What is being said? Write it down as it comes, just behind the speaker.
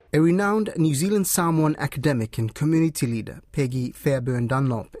A renowned New Zealand Samoan academic and community leader, Peggy Fairbairn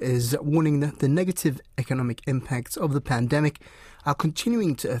Dunlop, is warning that the negative economic impacts of the pandemic are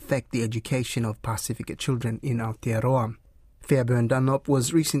continuing to affect the education of Pasifika children in Aotearoa. Fairbairn Dunlop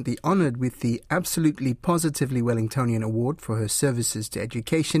was recently honoured with the Absolutely Positively Wellingtonian Award for her services to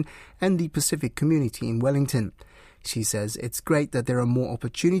education and the Pacific community in Wellington. She says it's great that there are more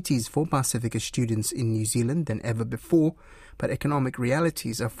opportunities for Pasifika students in New Zealand than ever before, but economic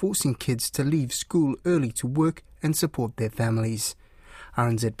realities are forcing kids to leave school early to work and support their families.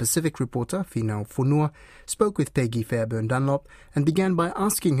 RNZ Pacific reporter Finau Fonua spoke with Peggy Fairbairn Dunlop and began by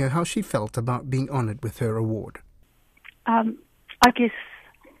asking her how she felt about being honoured with her award. I guess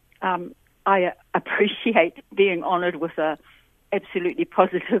I appreciate being honoured with a Absolutely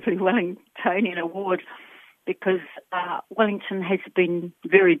Positively Wellingtonian Award because Wellington has been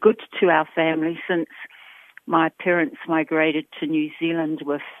very good to our family since my parents migrated to New Zealand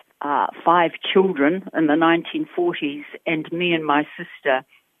with 5 children in the 1940s, and me and my sister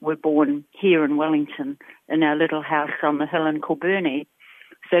were born here in Wellington in our little house on the hill in Kilbirnie.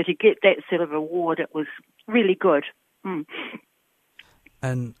 So to get that sort of award, it was really good.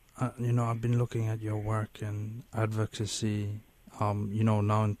 And, I've been looking at your work in advocacy, now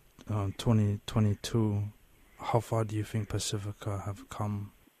in 2022. How far do you think Pasifika have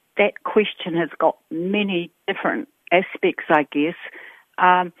come? That question has got many different aspects, I guess.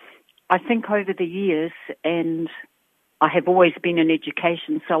 I think over the years, and I have always been in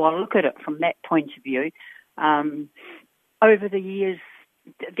education, so I look at it from that point of view. Over the years,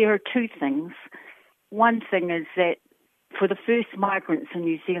 there are 2 things. One thing is that for the first migrants in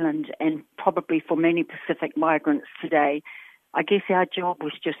New Zealand, and probably for many Pacific migrants today, I guess our job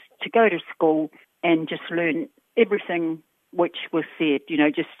was just to go to school and just learn everything which was said,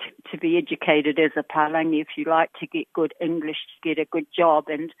 just to be educated as a Palangi, if you like, to get good English, to get a good job.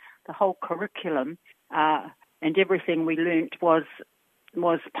 And the whole curriculum and everything we learnt was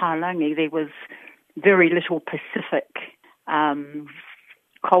Palangi. There was very little Pacific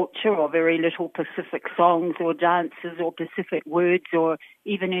culture or very little Pacific songs or dances or Pacific words or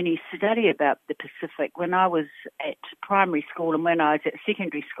even any study about the Pacific. When I was at primary school and when I was at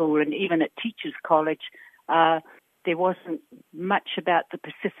secondary school and even at teachers' college, there wasn't much about the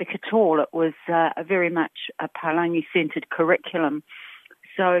Pacific at all. It was very much a Palangi-centred curriculum.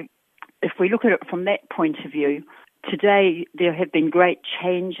 So if we look at it from that point of view, today there have been great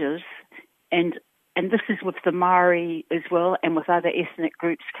changes, and this is with the Maori as well and with other ethnic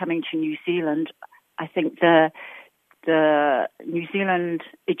groups coming to New Zealand. I think the New Zealand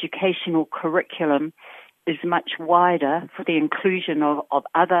educational curriculum is much wider for the inclusion of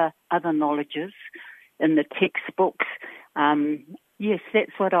other knowledges in the textbooks. Yes,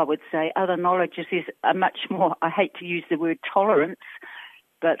 that's what I would say. Other knowledges is a much more, I hate to use the word tolerance,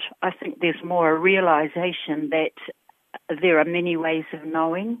 but I think there's more a realisation that there are many ways of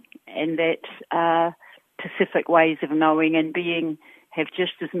knowing and that Pacific ways of knowing and being have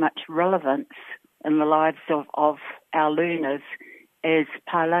just as much relevance in the lives of our learners as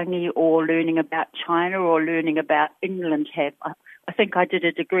Palangi or learning about China or learning about England have. I think I did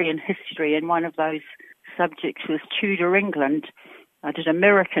a degree in history, and one of those subjects was Tudor England. I did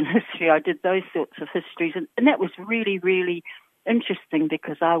American history. I did those sorts of histories, and that was really, really interesting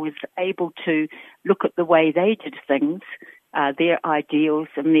because I was able to look at the way they did things, their ideals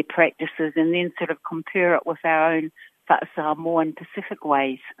and their practices, and then sort of compare it with our own Samoan Pacific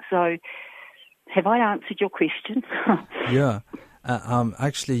ways. So, have I answered your question? Yeah.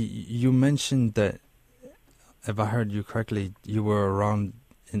 Actually, you mentioned that, if I heard you correctly, you were around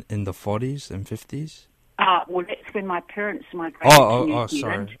in the 40s and 50s? Well, that's when my parents migrated to New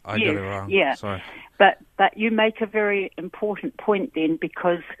Zealand. Sorry. I got it wrong. Yeah. Sorry. But you make a very important point then,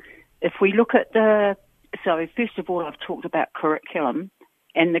 because if we look at so first of all, I've talked about curriculum,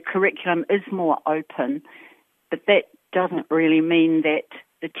 and the curriculum is more open, but that doesn't really mean that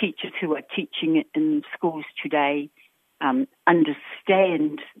the teachers who are teaching it in schools today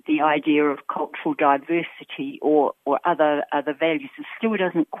understand the idea of cultural diversity or other values. It still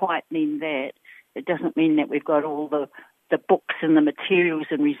doesn't quite mean that. It doesn't mean that we've got all the books and the materials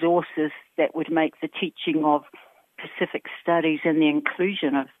and resources that would make the teaching of Pacific studies and the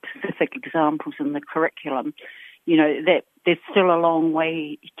inclusion of Pacific examples in the curriculum. That there's still a long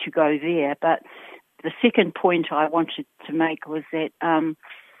way to go there. But the second point I wanted to make was that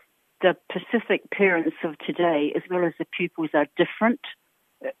the Pacific parents of today, as well as the pupils, are different.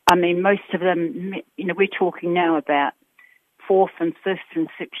 I mean, most of them, we're talking now about 4th and 5th and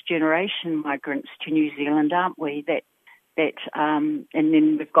 6th generation migrants to New Zealand, aren't we? And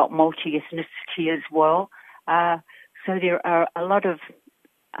then we've got multi-ethnicity as well. So there are a lot of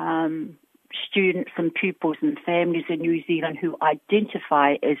students and pupils and families in New Zealand who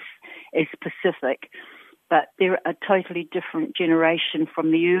identify as Pacific, but they're a totally different generation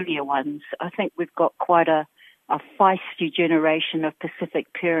from the earlier ones. I think we've got quite a feisty generation of Pacific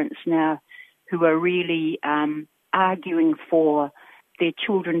parents now who are really arguing for their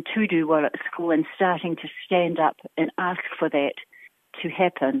children to do well at school and starting to stand up and ask for that to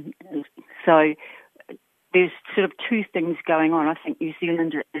happen. So there's sort of two things going on. I think New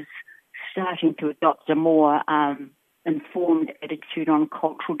Zealand is starting to adopt a more informed attitude on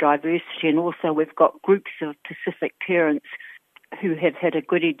cultural diversity, and also we've got groups of Pacific parents who have had a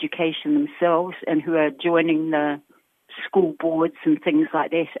good education themselves and who are joining the school boards and things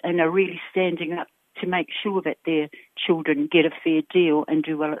like that and are really standing up to make sure that their children get a fair deal and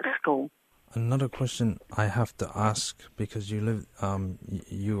do well at school. Another question I have to ask, because you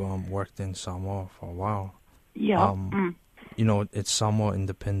worked in Samoa for a while. Yeah. You know, it's Samoa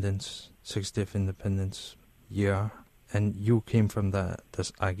independence, 60th independence year, and you came from the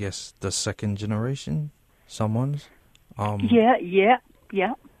second generation Samoans. Yeah.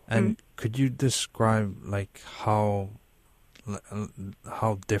 And could you describe like how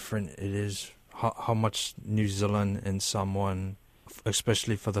different it is? How much New Zealand and Samoan,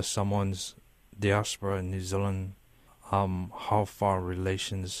 especially for the Samoans diaspora in New Zealand, how far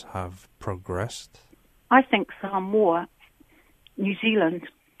relations have progressed? I think Samoa, New Zealand,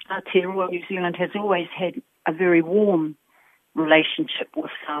 Aotearoa New Zealand has always had a very warm relationship with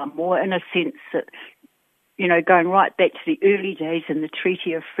Samoa, in a sense that, you know, going right back to the early days in the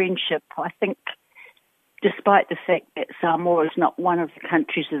Treaty of Friendship, I think despite the fact that Samoa is not one of the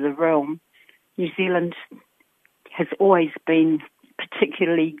countries of the realm, New Zealand has always been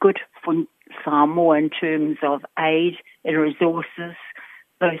particularly good for Samoa in terms of aid and resources,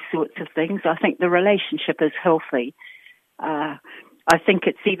 those sorts of things. I think the relationship is healthy. I think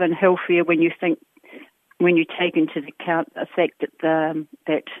it's even healthier when you take into account the fact that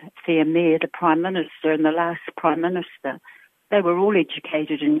that their mayor, the Prime Minister, and the last Prime Minister, they were all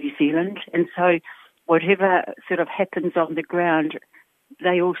educated in New Zealand, and so whatever sort of happens on the ground,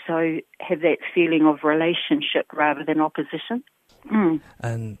 they also have that feeling of relationship rather than opposition.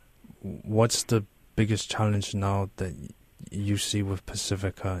 And what's the biggest challenge now that you see with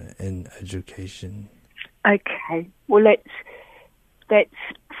Pacifica in education? Okay, well that's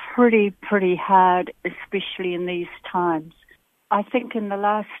pretty hard, especially in these times. I think in the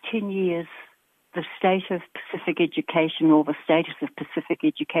last 10 years, the state of Pacific education, or the status of Pacific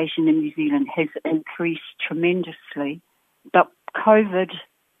education in New Zealand, has increased tremendously. But COVID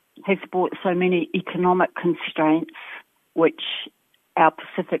has brought so many economic constraints, which our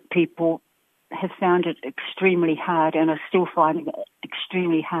Pacific people have found it extremely hard and are still finding it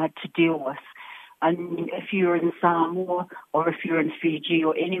extremely hard to deal with. I mean, if you're in Samoa or if you're in Fiji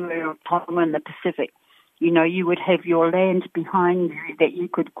or anywhere in the Pacific, you know, you would have your land behind you that you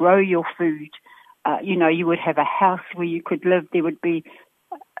could grow your food. You know, you would have a house where you could live. There would be,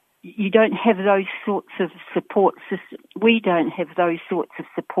 you don't have those sorts of support systems. We don't have those sorts of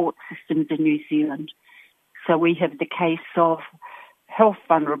support systems in New Zealand. So we have the case of health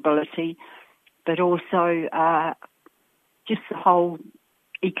vulnerability, but also just the whole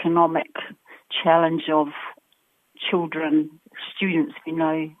economic challenge of children, students, you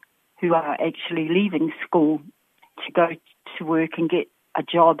know, who are actually leaving school to go to work and get a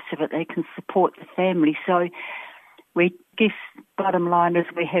job so that they can support the family. So we guess bottom line is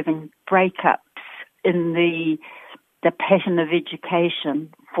we're having breakups in the pattern of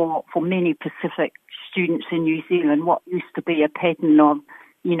education for many Pacific students in New Zealand. What used to be a pattern of,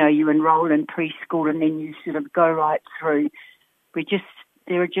 you know, you enroll in preschool and then you sort of go right through.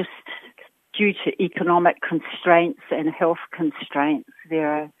 There are just due to economic constraints and health constraints, there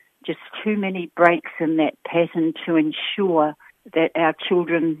are just too many breaks in that pattern to ensure that our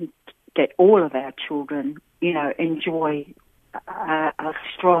children, that all of our children, you know, enjoy a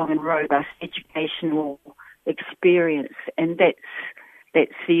strong and robust educational experience, and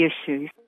that's the issue.